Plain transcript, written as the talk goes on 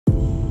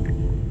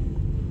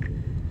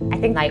I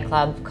think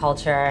nightclub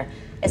culture,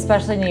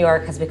 especially in New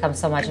York, has become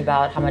so much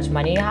about how much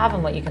money you have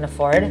and what you can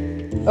afford.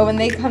 But when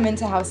they come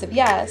into House of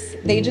Yes,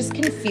 they just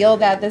can feel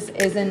that this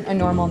isn't a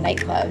normal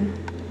nightclub.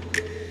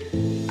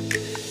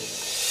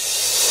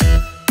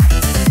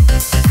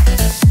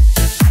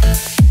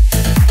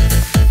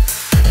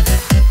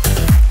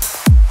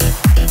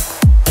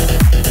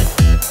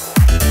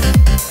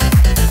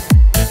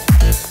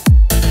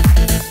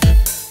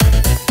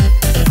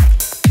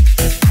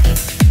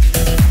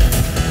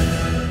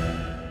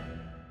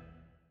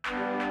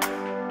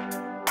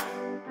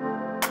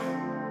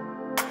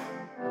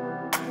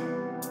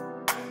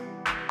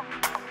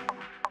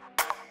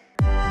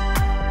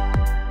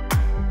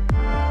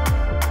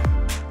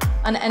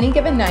 On any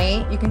given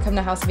night, you can come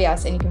to House of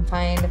Yes and you can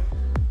find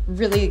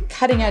really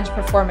cutting-edge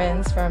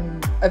performance from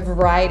a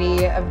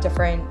variety of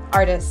different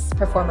artists,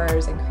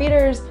 performers, and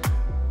creators.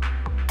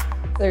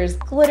 There's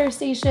glitter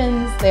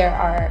stations, there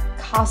are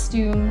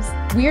costumes,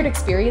 weird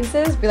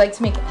experiences. We like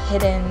to make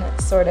hidden,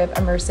 sort of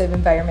immersive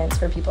environments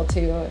for people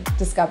to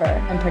discover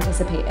and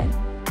participate in.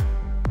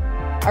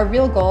 Our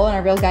real goal and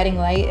our real guiding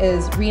light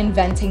is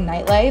reinventing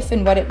nightlife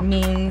and what it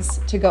means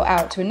to go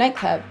out to a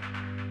nightclub.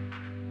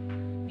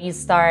 You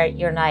start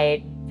your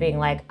night being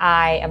like,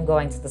 I am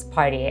going to this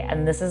party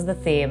and this is the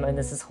theme and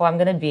this is who I'm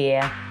gonna be.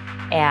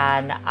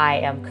 And I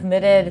am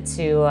committed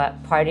to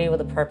party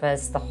with a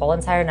purpose the whole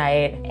entire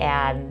night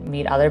and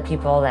meet other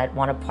people that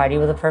want to party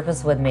with a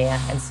purpose with me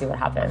and see what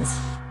happens.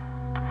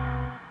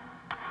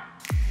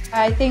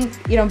 I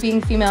think,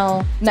 being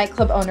female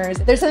nightclub owners,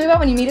 there's something about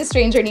when you meet a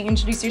stranger and you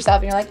introduce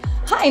yourself and you're like,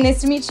 hi,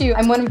 nice to meet you.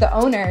 I'm one of the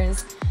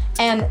owners.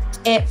 And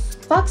it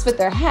fucks with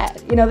their head.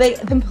 They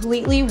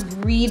completely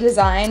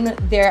redesign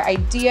their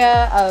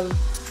idea of,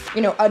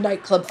 a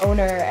nightclub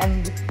owner,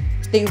 and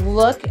they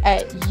look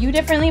at you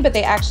differently, but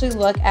they actually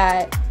look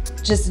at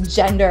just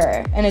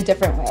gender in a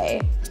different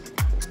way.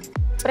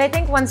 But I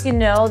think once you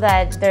know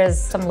that there's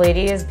some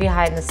ladies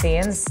behind the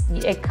scenes,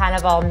 it kind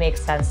of all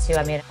makes sense too.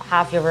 I mean,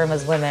 half your room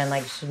is women,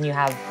 like shouldn't you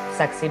have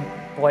sexy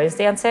boys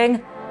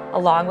dancing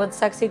along with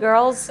sexy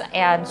girls?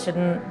 And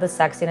shouldn't the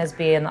sexiness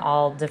be in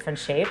all different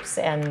shapes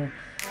and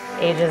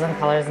ages and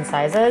colors and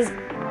sizes?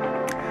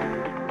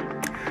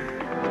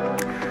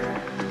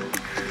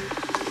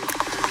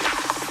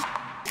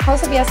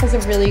 House of Yes has a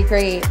really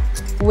great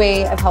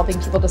way of helping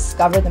people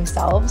discover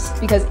themselves,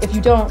 because if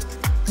you don't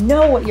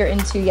know what you're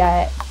into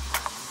yet,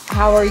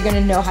 how are you going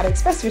to know how to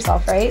express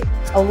yourself, right?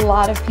 A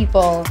lot of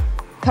people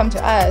come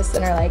to us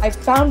and are like, I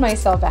found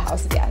myself at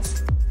House of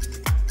Yes.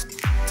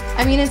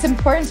 I mean, it's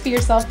important to be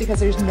yourself because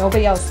there's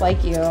nobody else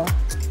like you.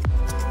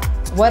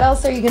 What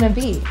else are you going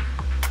to be?